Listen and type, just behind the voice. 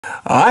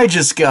I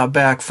just got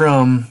back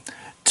from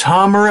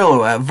Tom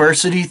Morello at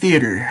Varsity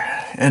Theater,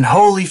 and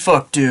holy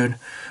fuck, dude,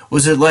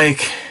 was it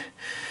like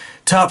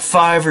top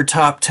 5 or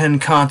top 10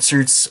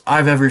 concerts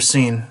I've ever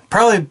seen.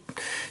 Probably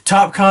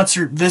top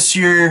concert this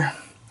year.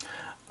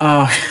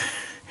 Uh,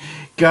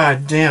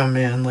 God damn,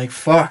 man, like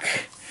fuck.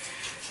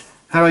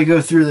 How do I go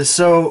through this?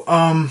 So,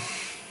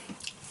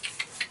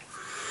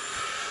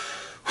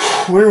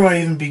 where do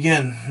I even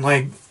begin?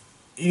 Like,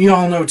 you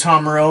all know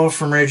Tom Morello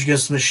from Rage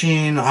Against the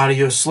Machine,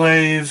 Audio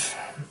Slave,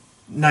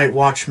 Night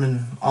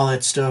Watchman, all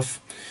that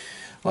stuff.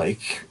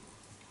 Like,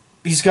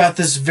 he's got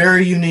this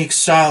very unique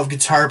style of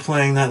guitar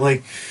playing that,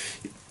 like,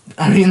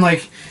 I mean,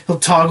 like, he'll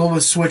toggle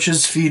with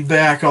switches,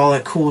 feedback, all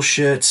that cool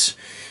shit.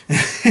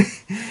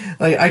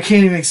 Like, I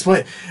can't even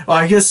explain. Well,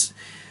 I guess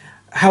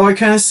how I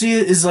kind of see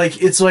it is like,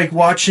 it's like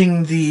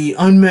watching the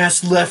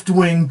unmasked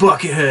left-wing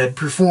Buckethead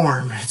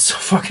perform. It's so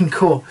fucking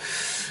cool.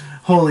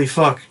 Holy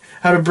fuck.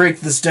 How to break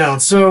this down.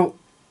 So,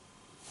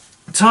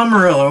 Tom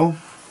Morello,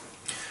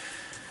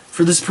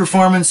 for this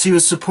performance, he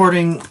was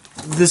supporting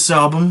this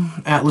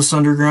album, Atlas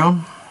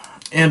Underground.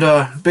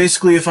 And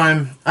basically,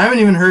 I haven't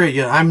even heard it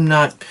yet. I'm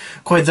not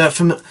quite that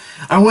familiar.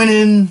 I went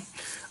in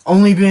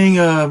only being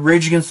a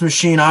Rage Against the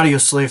Machine Audio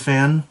Slave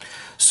fan,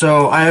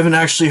 so I haven't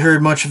actually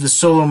heard much of the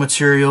solo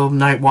material,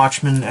 Night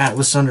Watchman,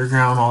 Atlas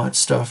Underground, all that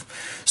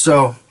stuff.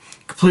 So,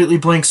 completely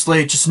blank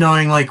slate, just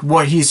knowing like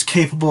what he's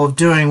capable of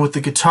doing with the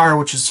guitar,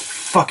 which is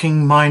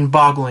fucking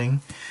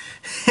mind-boggling.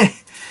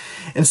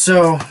 And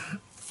so,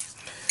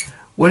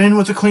 went in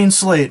with a clean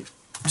slate,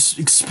 just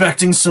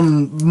expecting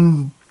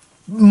some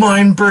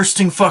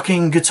mind-bursting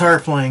fucking guitar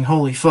playing.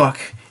 Holy fuck.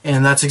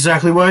 And that's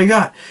exactly what I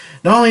got.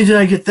 Not only did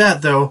I get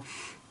that, though,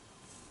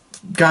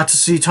 got to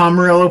see Tom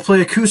Morello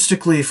play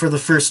acoustically for the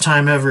first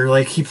time ever.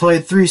 Like, he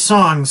played 3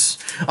 songs.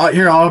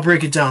 Here, I'll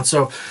break it down.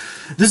 So,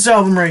 this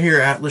album right here,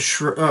 Atlas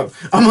Shrugged.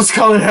 I almost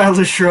called it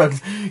Atlas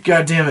Shrugged.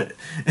 God damn it.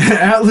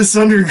 Atlas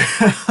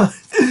Underground.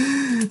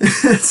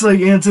 It's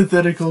like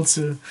antithetical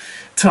to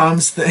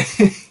Tom's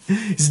thing.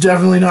 He's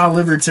definitely not a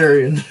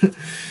libertarian.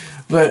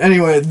 But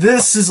anyway,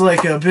 this is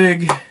like a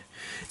big...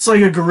 It's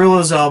like a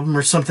Gorillaz album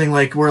or something,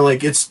 like where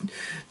like it's...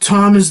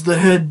 Tom is the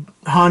head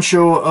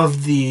honcho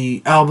of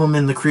the album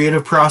in the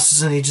creative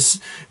process, and he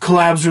just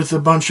collabs with a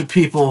bunch of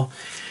people.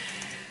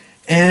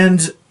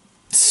 And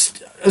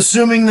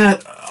assuming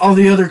that all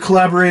the other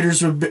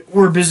collaborators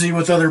were busy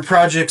with other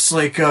projects,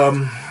 like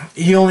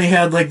he only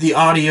had like the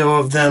audio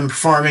of them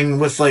performing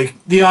with like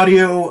the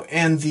audio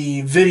and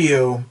the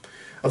video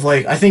of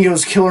like, I think it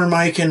was Killer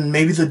Mike and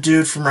maybe the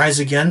dude from Rise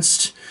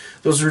Against.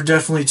 Those were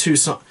definitely 2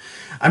 songs.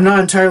 I'm not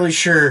entirely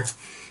sure,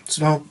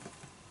 so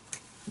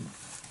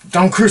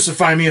don't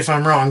crucify me if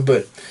I'm wrong,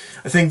 but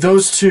I think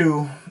those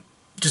 2,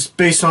 just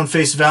based on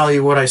face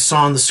value, what I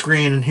saw on the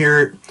screen and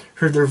heard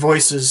their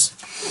voices.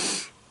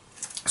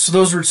 So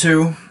those were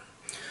 2.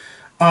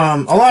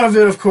 A lot of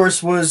it, of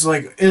course, was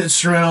like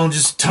instrumental,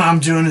 just Tom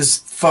doing his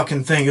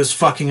fucking thing. It was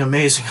fucking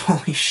amazing.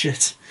 Holy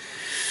shit.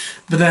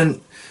 But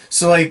then,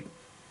 so like,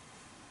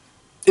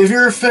 if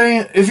you're a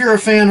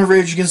fan of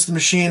Rage Against the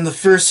Machine, the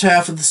first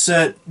half of the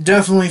set,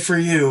 definitely for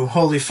you.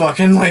 Holy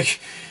fucking,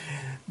 like,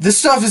 this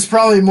stuff is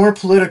probably more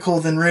political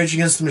than Rage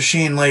Against the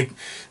Machine. Like,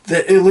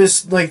 it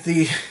lists, like,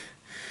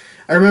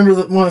 I remember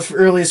that one of the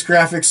earliest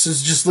graphics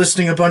is just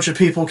listing a bunch of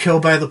people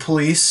killed by the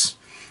police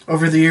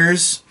over the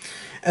years.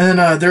 And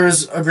then there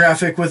was a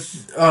graphic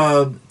with,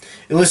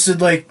 it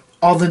listed, like,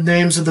 all the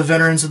names of the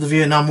veterans of the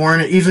Vietnam War,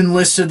 and it even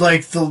listed,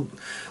 like, the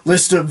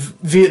list of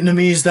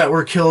Vietnamese that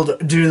were killed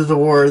due to the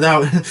war. And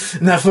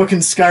that fucking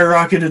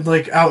skyrocketed,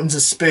 like, out into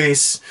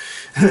space.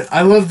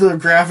 I love the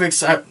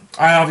graphics.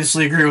 I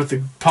obviously agree with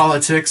the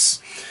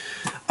politics.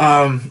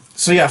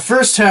 So yeah,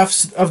 first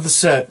half of the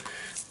set,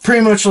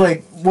 pretty much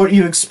like what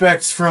you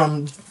expect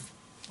from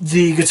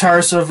the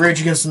guitarist of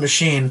Rage Against the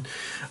Machine.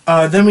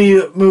 Then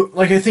we moved,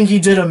 like, I think he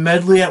did a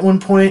medley at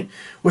one point,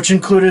 which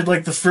included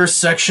like the first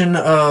section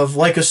of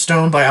Like a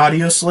Stone by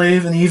Audio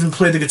Slave, and he even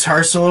played the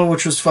guitar solo,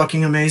 which was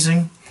fucking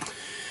amazing.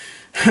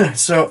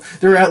 So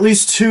there were at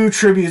least 2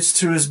 tributes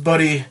to his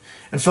buddy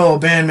and fellow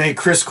bandmate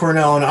Chris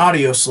Cornell and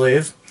Audio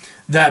Slave,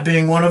 that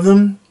being one of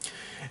them.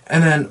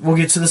 And then we'll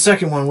get to the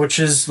second one, which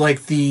is like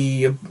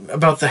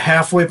about the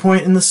halfway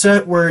point in the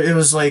set, where it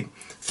was like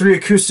 3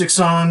 acoustic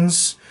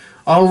songs,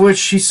 all of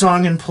which he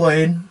sung and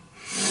played.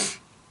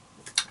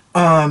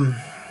 And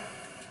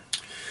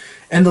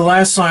the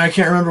last song, I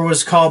can't remember what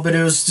it's called, but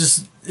it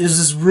was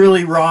this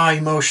really raw,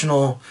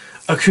 emotional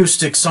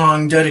acoustic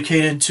song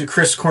dedicated to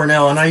Chris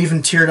Cornell, and I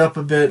even teared up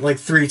a bit, like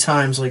 3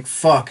 times, like,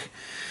 fuck.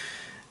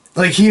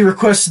 Like, he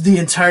requested the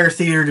entire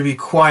theater to be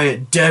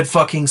quiet, dead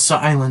fucking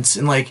silence,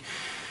 and, like,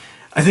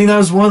 I think that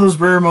was one of those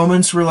rare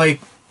moments where,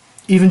 like,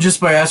 even just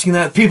by asking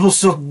that, people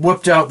still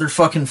whipped out their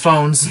fucking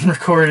phones and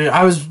recorded it.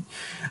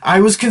 I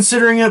was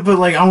considering it, but,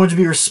 like, I wanted to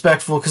be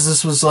respectful, because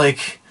this was,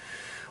 like,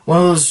 one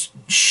of those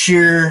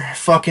sheer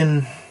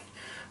fucking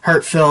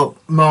heartfelt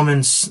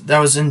moments that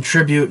was in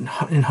tribute,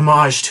 in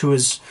homage to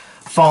his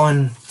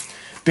fallen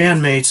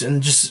bandmates,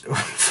 and just,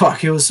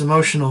 fuck, it was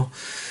emotional.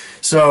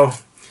 So,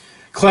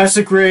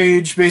 Classic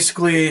Rage,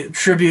 basically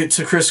tribute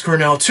to Chris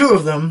Cornell. Two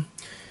of them.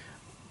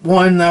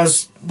 One that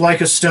was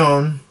Like a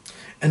Stone,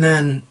 and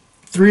then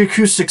 3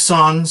 acoustic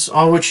songs,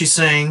 all which he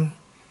sang,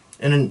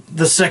 and then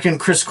the second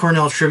Chris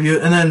Cornell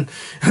tribute, and then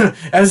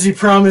as he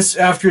promised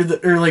after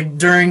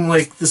during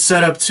the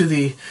setup to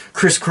the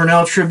Chris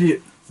Cornell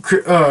tribute,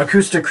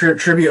 acoustic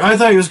tribute, I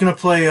thought he was gonna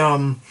play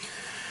a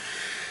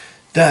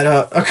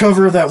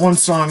cover of that one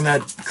song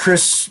that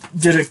Chris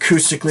did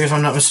acoustically, if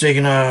I'm not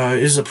mistaken.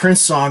 Is a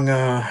Prince song.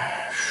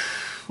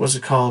 What's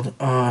it called?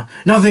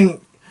 Nothing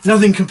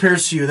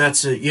compares to you.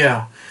 That's it.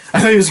 Yeah. I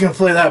thought he was gonna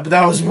play that, but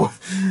that was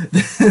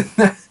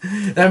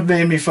that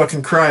made me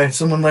fucking cry.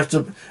 Someone left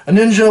a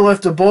ninja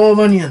left a bowl of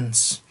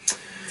onions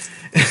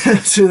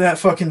to that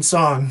fucking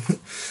song,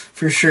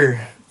 for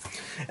sure.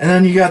 And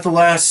then you got the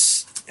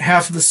last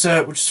half of the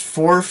set, which is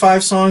 4 or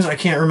 5 songs. I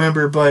can't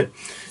remember, but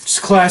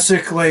just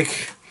classic,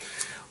 like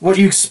what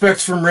you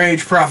expect from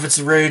Rage, Prophets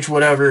of Rage,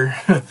 whatever.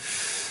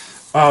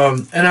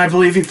 And I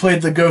believe he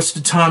played the Ghost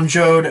of Tom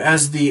Joad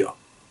as the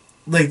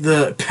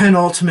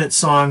penultimate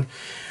song.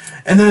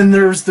 And then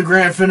there's the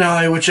grand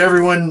finale, which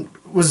everyone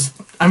knows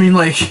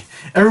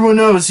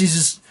he's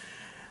just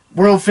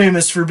world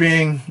famous for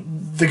being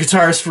the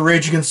guitarist for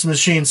Rage Against the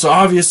Machine. So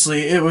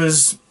obviously it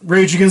was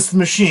Rage Against the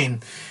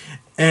Machine.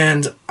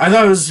 And I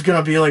thought it was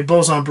going to be like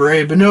Bulls on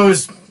Parade, but no,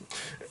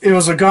 it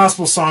was a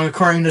gospel song,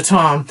 according to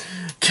Tom.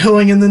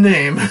 Killing in the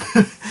name.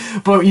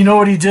 But you know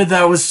what he did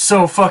that was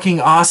so fucking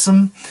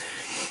awesome?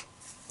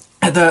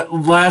 That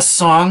last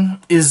song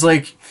is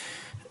like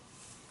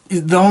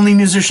the only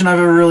musician I've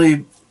ever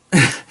really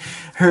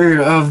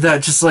heard of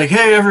that just like,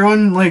 hey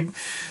everyone, like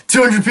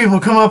 200 people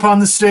come up on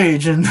the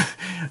stage, and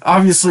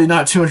obviously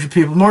not 200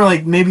 people, more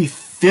like maybe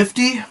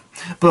 50,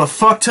 but a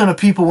fuck ton of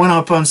people went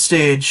up on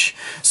stage.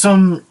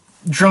 Some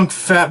drunk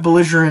fat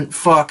belligerent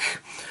fuck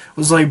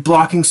was like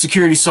blocking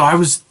security, so I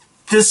was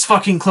this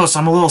fucking close.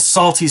 I'm a little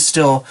salty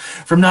still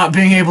from not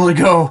being able to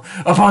go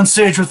up on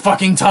stage with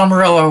fucking Tom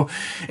Morello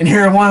and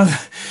hear one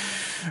of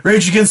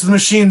Rage Against the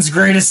Machine's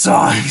greatest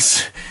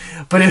songs.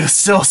 But it was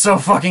still so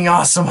fucking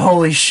awesome.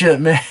 Holy shit,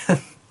 man.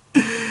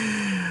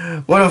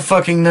 What a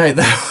fucking night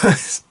that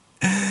was.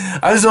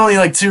 I was only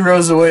like 2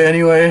 rows away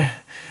anyway.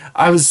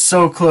 I was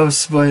so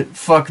close, but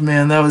fuck,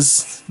 man,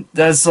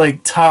 that's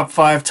like top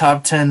 5,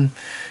 top 10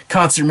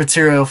 concert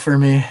material for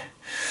me.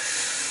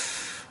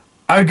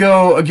 I'd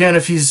go again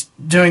if he's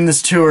doing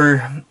this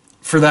tour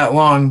for that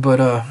long, but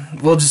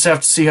we'll just have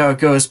to see how it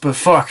goes. But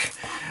fuck,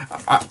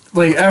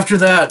 after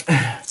that,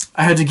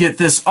 I had to get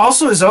this.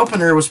 Also, his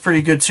opener was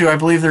pretty good too. I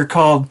believe they're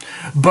called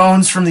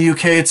Bones from the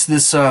UK. It's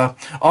this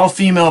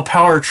all-female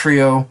power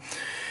trio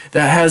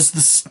that has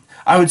this,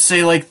 I would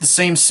say, like the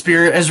same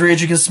spirit as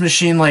Rage Against the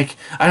Machine. Like,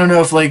 I don't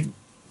know if like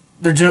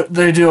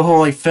they do a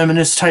whole like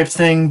feminist type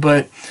thing,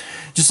 but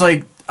just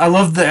like I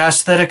love the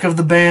aesthetic of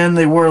the band.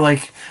 They wore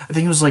like, I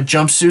think it was like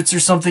jumpsuits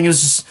or something. It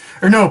was just,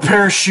 or no,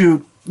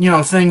 parachute,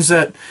 things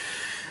that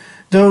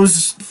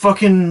those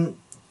fucking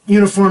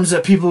uniforms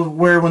that people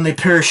wear when they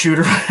parachute,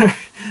 or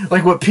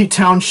like what Pete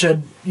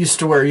Townshend used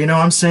to wear, you know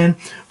what I'm saying?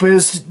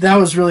 But that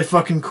was really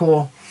fucking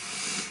cool.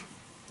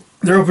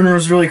 Their opener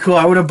was really cool.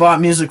 I would have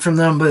bought music from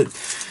them, but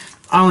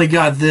I only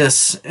got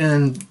this,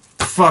 and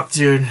fuck,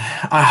 dude,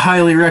 I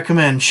highly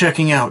recommend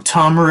checking out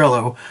Tom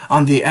Morello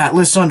on the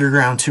Atlas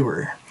Underground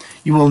Tour.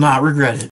 You will not regret it.